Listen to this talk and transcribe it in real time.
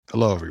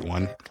Hello,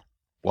 everyone.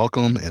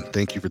 Welcome and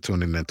thank you for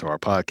tuning into our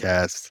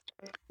podcast.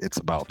 It's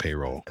about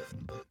payroll.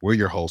 We're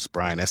your hosts,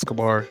 Brian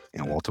Escobar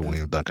and Walter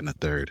William Duncan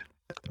III.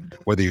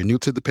 Whether you're new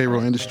to the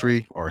payroll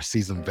industry or a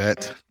seasoned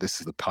vet, this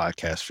is the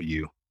podcast for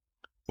you.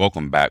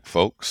 Welcome back,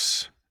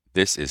 folks.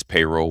 This is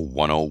Payroll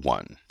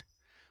 101.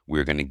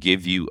 We're going to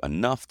give you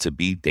enough to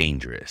be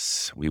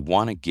dangerous. We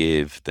want to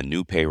give the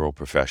new payroll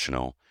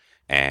professional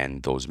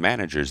and those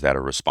managers that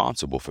are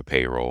responsible for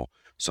payroll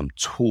some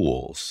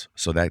tools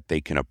so that they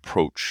can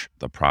approach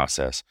the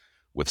process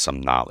with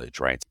some knowledge,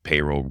 right?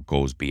 Payroll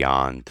goes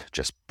beyond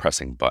just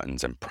pressing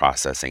buttons and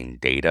processing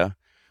data.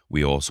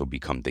 We also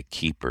become the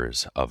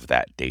keepers of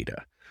that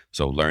data.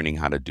 So, learning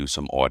how to do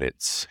some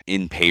audits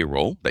in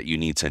payroll that you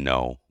need to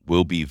know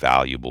will be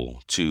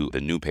valuable to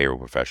the new payroll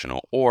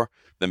professional or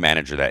the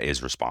manager that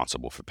is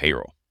responsible for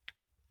payroll.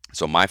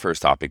 So, my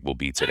first topic will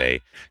be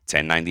today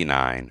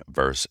 1099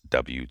 versus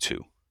W 2.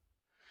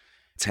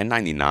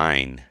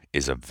 1099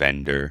 is a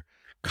vendor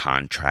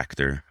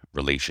contractor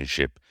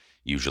relationship,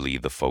 usually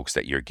the folks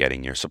that you're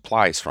getting your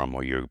supplies from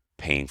or you're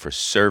paying for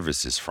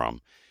services from.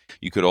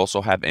 You could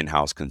also have in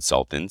house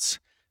consultants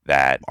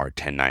that are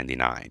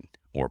 1099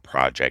 or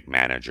project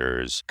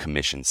managers,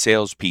 commission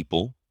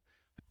salespeople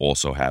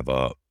also have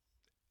a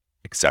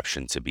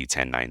exception to be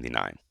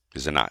 1099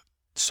 because they're not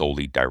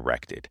solely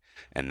directed.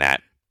 And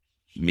that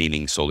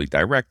meaning solely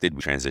directed,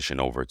 we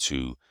transition over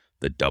to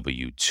the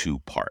W 2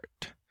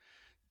 part.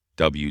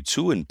 W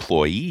 2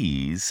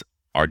 employees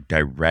are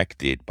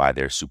directed by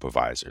their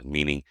supervisor,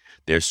 meaning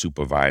their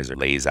supervisor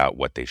lays out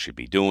what they should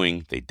be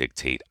doing. They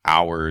dictate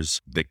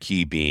hours. The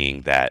key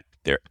being that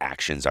their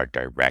actions are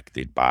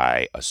directed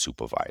by a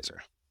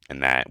supervisor,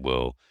 and that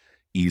will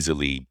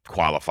easily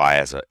qualify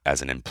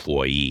as an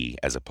employee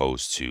as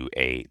opposed to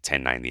a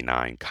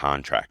 1099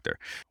 contractor.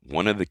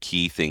 One of the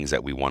key things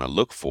that we want to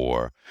look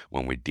for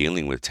when we're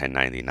dealing with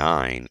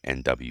 1099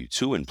 and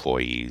W-2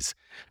 employees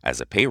as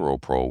a payroll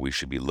pro, we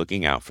should be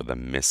looking out for the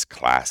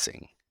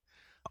misclassing.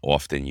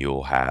 Often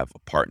you'll have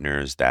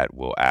partners that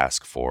will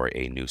ask for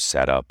a new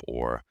setup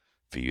or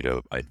for you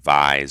to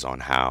advise on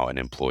how an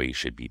employee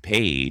should be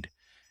paid.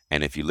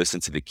 And if you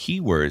listen to the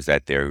keywords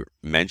that they're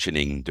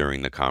mentioning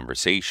during the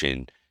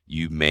conversation,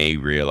 you may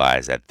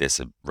realize that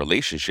this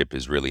relationship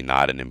is really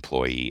not an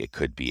employee. It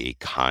could be a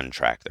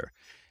contractor.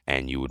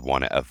 And you would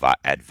want to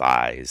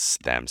advise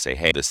them, say,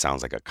 hey, this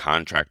sounds like a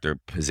contractor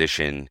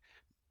position.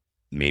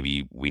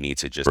 Maybe we need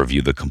to just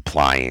review the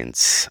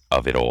compliance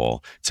of it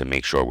all to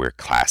make sure we're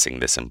classing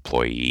this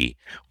employee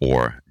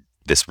or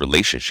this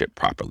relationship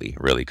properly,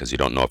 really, because you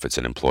don't know if it's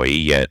an employee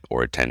yet or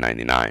a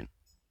 1099.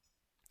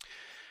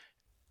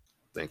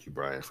 Thank you,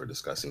 Brian, for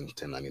discussing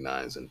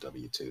 1099s and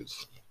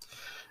W-2s.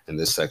 In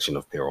this section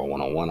of Payroll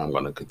 101, I'm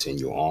going to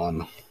continue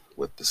on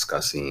with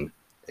discussing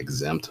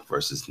exempt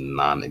versus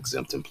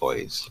non-exempt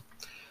employees.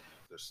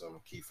 There's some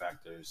key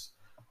factors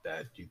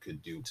that you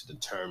could do to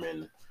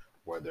determine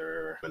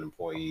whether an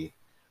employee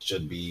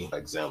should be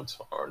exempt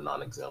or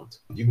non-exempt.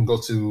 You can go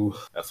to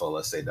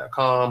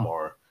flsa.com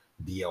or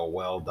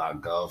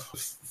dlwell.gov,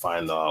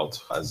 find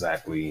out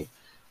exactly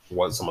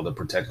what some of the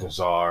protections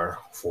are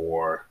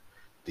for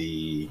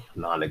the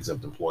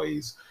non-exempt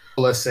employees.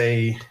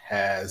 FLSA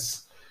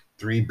has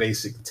 3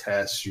 basic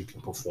tests you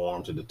can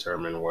perform to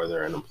determine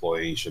whether an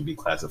employee should be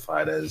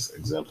classified as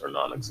exempt or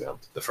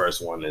non-exempt. The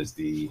first one is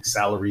the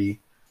salary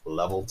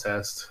level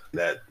test.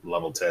 That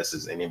level test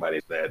is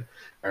anybody that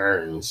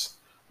earns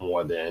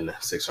more than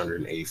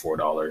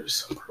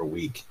 $684 per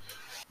week.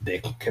 They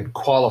can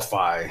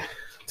qualify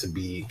to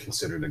be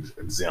considered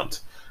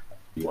exempt.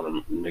 You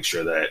want to make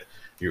sure that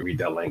you read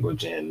that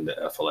language in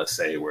the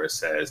FLSA where it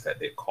says that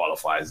it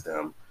qualifies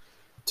them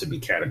to be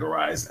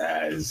categorized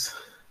as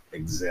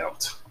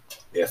exempt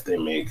if they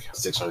make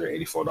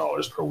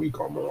 $684 per week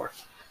or more.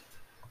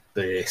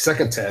 The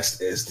second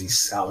test is the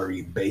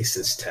salary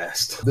basis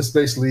test. This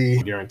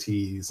basically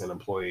guarantees an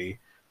employee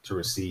to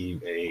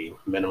receive a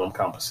minimum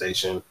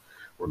compensation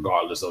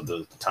regardless of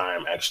the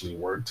time actually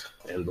worked.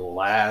 And the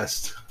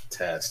last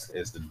test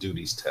is the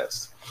duties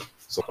test.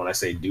 So when I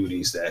say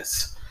duties,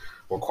 that's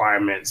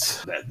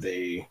requirements that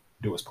they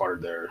do as part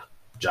of their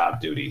job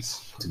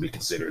duties to be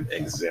considered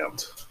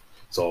exempt.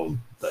 So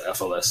the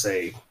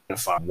FLSA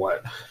identify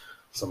what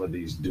some of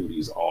these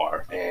duties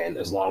are. And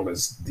as long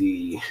as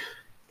the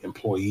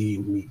employee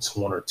meets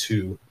 1 or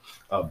 2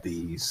 of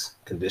these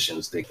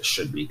conditions, they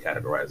should be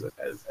categorized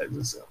as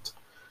exempt.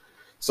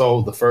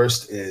 So the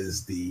first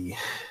is the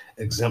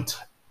exempt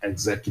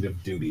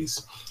executive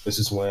duties. This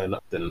is when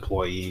the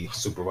employee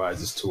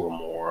supervises 2 or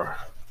more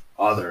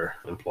other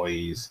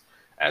employees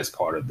as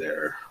part of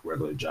their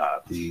regular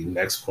job. The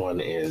next one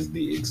is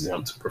the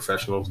exempt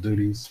professionals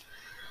duties.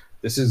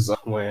 This is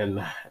when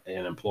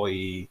an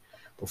employee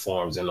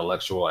performs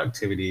intellectual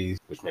activities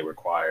which may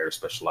require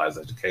specialized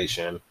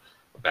education,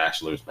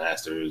 bachelor's,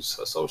 master's,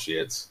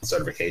 associates,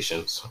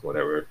 certifications,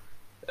 whatever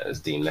is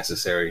deemed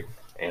necessary,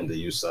 and the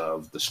use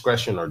of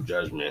discretion or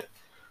judgment.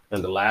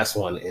 And the last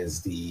one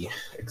is the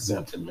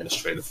exempt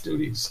administrative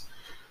duties.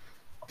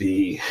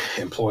 The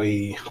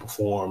employee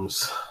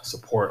performs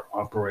support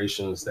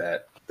operations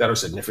that that are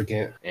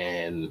significant,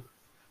 and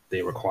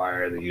they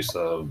require the use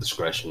of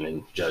discretion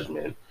and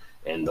judgment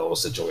in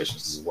those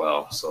situations as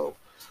well. So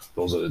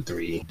those are the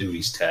three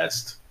duties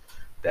tests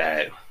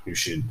that you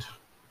should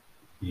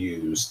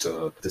use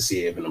to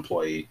see if an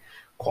employee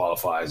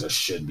qualifies or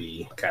should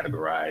be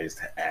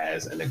categorized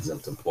as an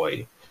exempt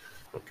employee.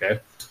 Okay,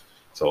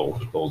 so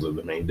those are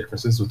the main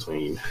differences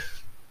between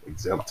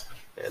exempt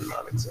and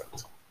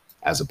non-exempt.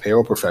 As a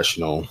payroll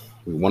professional,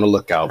 we want to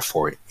look out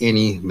for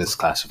any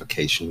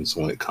misclassifications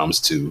when it comes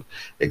to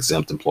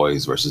exempt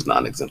employees versus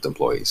non exempt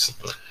employees,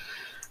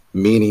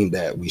 meaning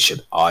that we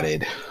should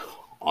audit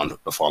on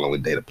the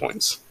following data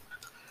points: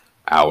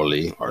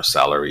 hourly or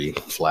salary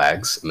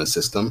flags in the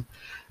system,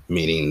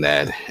 meaning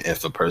that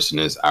if a person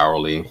is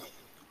hourly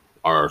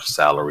or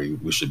salary,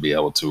 we should be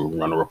able to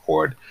run a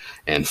report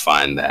and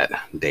find that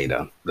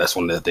data. That's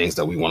one of the things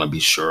that we want to be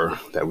sure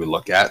that we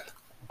look at.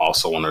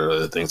 Also, one of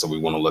the things that we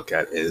want to look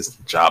at is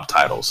job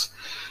titles.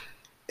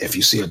 If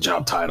you see a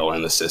job title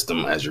in the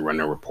system as you're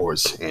running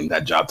reports, and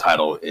that job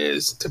title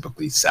is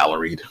typically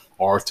salaried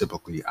or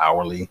typically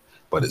hourly,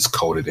 but it's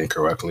coded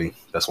incorrectly,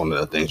 that's one of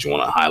the things you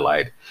want to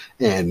highlight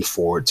and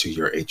forward to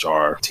your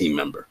HR team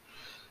member.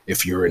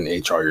 If you're in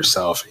HR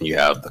yourself and you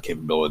have the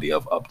capability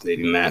of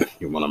updating that,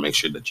 you want to make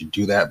sure that you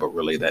do that, but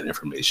relay that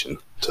information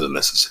to the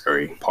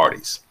necessary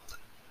parties.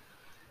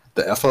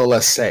 The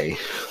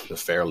FLSA, the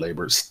Fair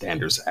Labor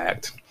Standards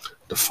Act,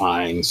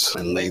 defines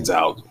and lays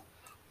out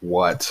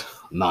what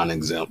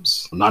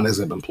non-exempt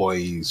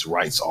employees'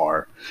 rights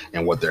are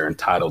and what they're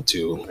entitled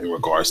to in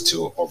regards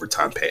to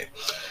overtime pay.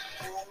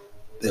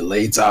 It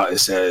lays out,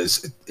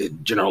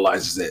 it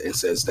generalizes it. It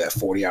says that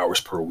 40 hours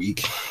per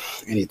week,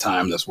 any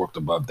time that's worked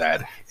above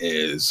that,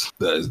 is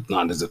the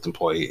non-exempt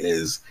employee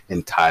is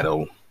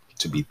entitled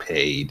to be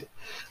paid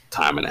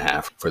time and a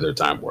half for their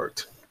time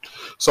worked.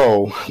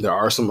 So there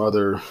are some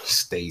other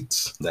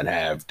states that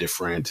have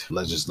different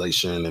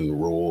legislation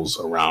and rules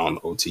around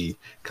OT.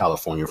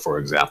 California, for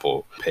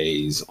example,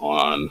 pays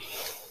on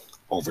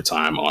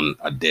overtime on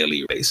a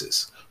daily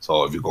basis.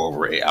 So if you go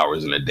over 8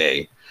 hours in a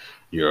day,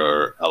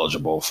 you're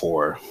eligible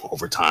for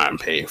overtime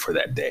pay for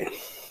that day.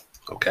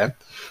 Okay.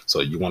 So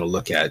you want to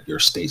look at your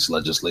state's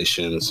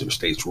legislations, your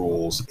state's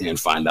rules, and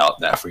find out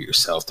that for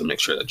yourself to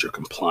make sure that you're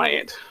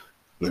compliant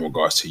in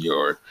regards to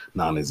your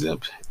non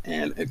exempt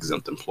and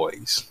exempt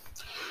employees.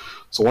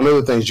 So one of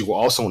the things you will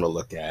also want to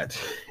look at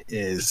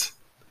is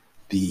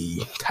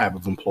the type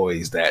of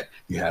employees that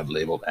you have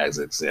labeled as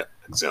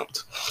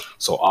exempt.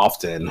 So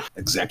often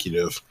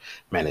executive,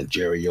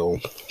 managerial,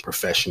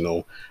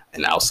 professional,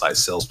 and outside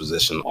sales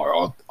position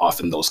are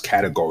often those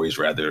categories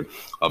rather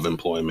of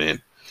employment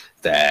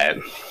that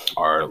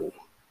are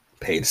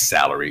paid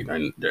salary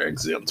and they're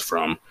exempt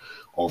from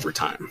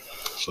overtime.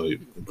 So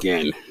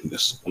again,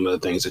 this is one of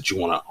the things that you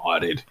want to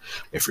audit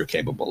if you're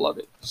capable of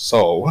it.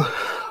 So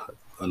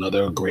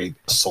another great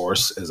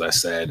source, as I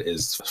said,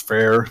 is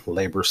Fair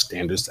Labor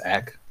Standards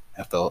Act,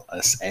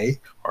 FLSA,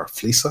 or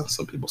FLISA.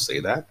 Some people say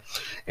that.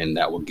 And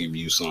that will give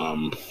you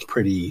some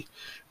pretty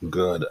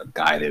good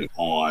guidance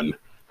on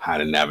how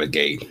to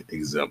navigate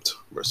exempt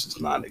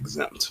versus non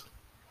exempt.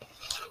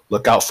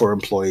 Look out for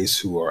employees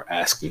who are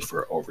asking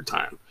for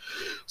overtime.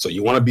 So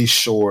you want to be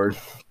sure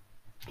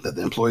that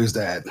the employees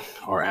that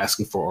are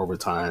asking for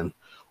overtime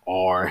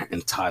are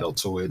entitled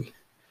to it.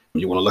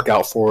 You want to look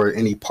out for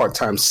any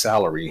part-time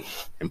salary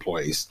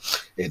employees.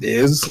 It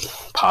is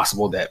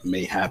possible that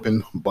may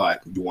happen,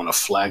 but you want to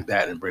flag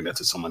that and bring that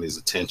to somebody's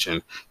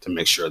attention to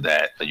make sure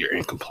that you're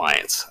in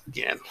compliance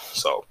again.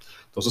 So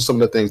those are some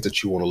of the things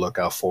that you want to look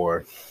out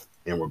for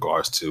in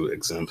regards to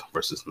exempt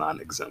versus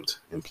non-exempt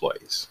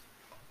employees.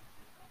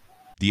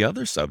 The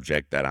other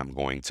subject that I'm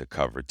going to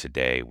cover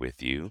today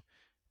with you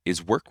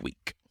is work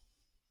week.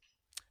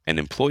 An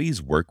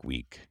employee's work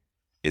week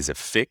is a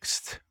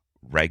fixed,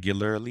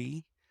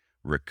 regularly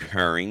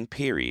recurring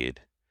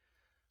period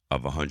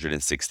of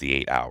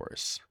 168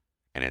 hours,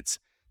 and it's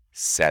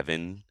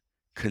 7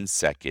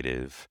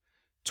 consecutive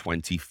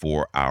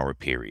 24-hour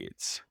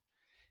periods.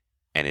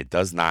 And it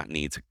does not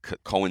need to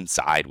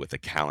coincide with a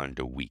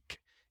calendar week.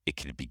 It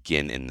could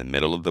begin in the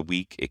middle of the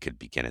week. It could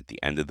begin at the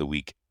end of the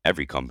week.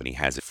 Every company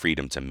has the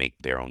freedom to make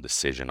their own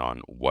decision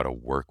on what a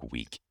work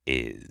week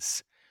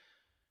is.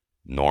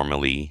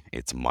 Normally,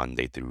 it's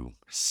Monday through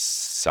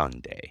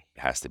Sunday.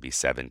 It has to be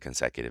 7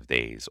 consecutive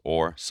days,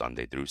 or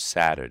Sunday through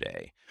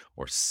Saturday,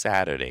 or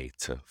Saturday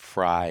to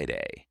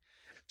Friday.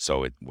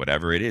 So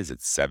whatever it is,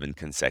 it's 7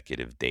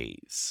 consecutive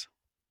days.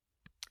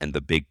 And the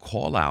big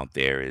call out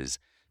there is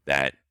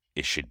that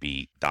it should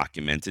be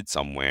documented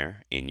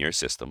somewhere in your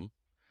system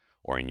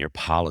or in your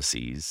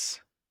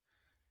policies.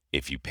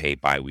 If you pay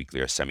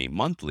biweekly or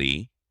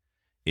semi-monthly,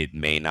 it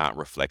may not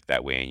reflect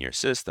that way in your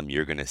system.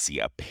 You're going to see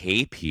a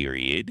pay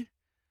period,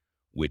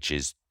 which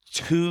is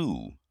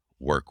 2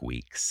 work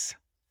weeks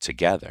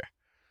together.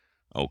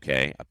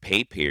 Okay, a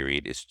pay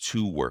period is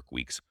 2 work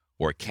weeks,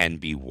 or it can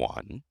be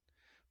one,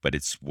 but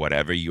it's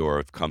whatever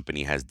your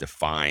company has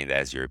defined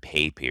as your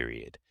pay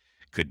period.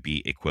 Could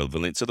be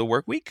equivalent to the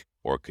work week,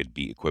 or it could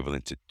be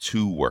equivalent to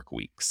 2 work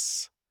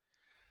weeks.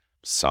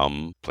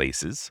 Some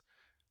places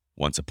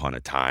once upon a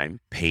time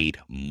paid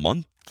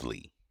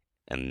monthly,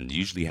 and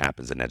usually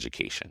happens in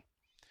education.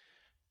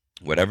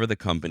 Whatever the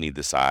company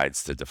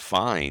decides to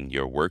define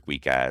your work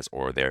week as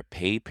or their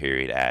pay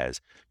period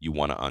as, you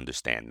want to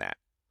understand that.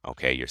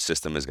 Okay, your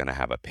system is going to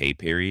have a pay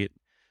period,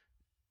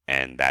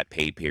 and that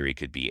pay period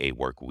could be a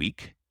work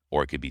week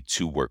or it could be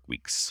 2 work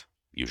weeks,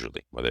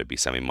 usually, whether it be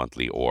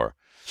semi-monthly or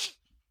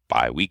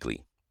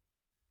bi-weekly.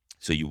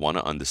 So you want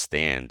to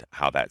understand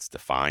how that's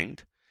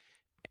defined.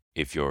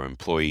 If your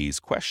employees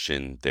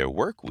question their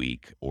work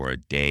week or a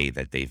day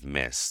that they've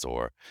missed,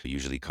 or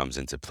usually comes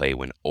into play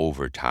when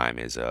overtime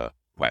is a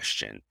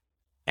question.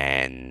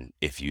 And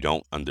if you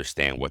don't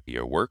understand what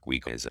your work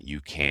week is, you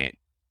can't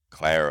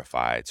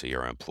clarify to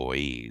your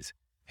employees,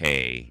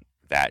 hey,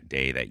 that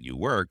day that you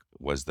work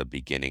was the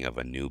beginning of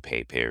a new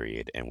pay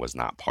period and was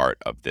not part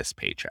of this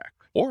paycheck.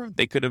 Or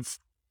they could have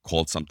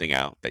called something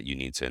out that you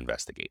need to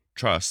investigate.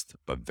 Trust,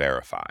 but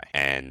verify.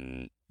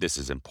 And this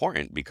is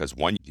important because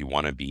one, you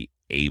want to be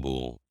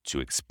able to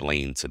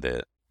explain to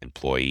the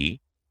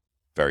employee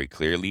very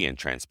clearly and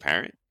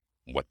transparent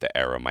what the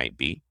error might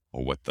be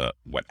or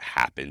what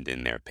happened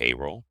in their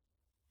payroll.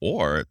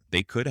 Or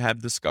they could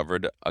have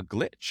discovered a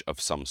glitch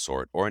of some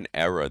sort or an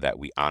error that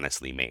we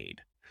honestly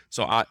made.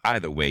 So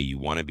either way, you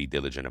want to be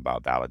diligent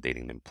about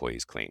validating the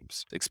employee's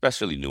claims,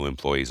 especially new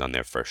employees on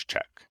their first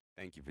check.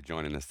 Thank you for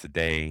joining us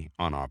today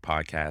on our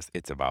podcast.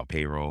 It's about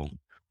payroll.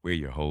 We're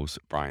your hosts,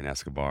 Brian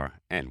Escobar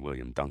and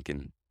William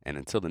Duncan. And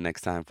until the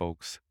next time,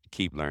 folks,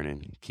 keep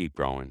learning, keep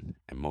growing,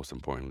 and most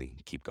importantly,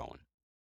 keep going.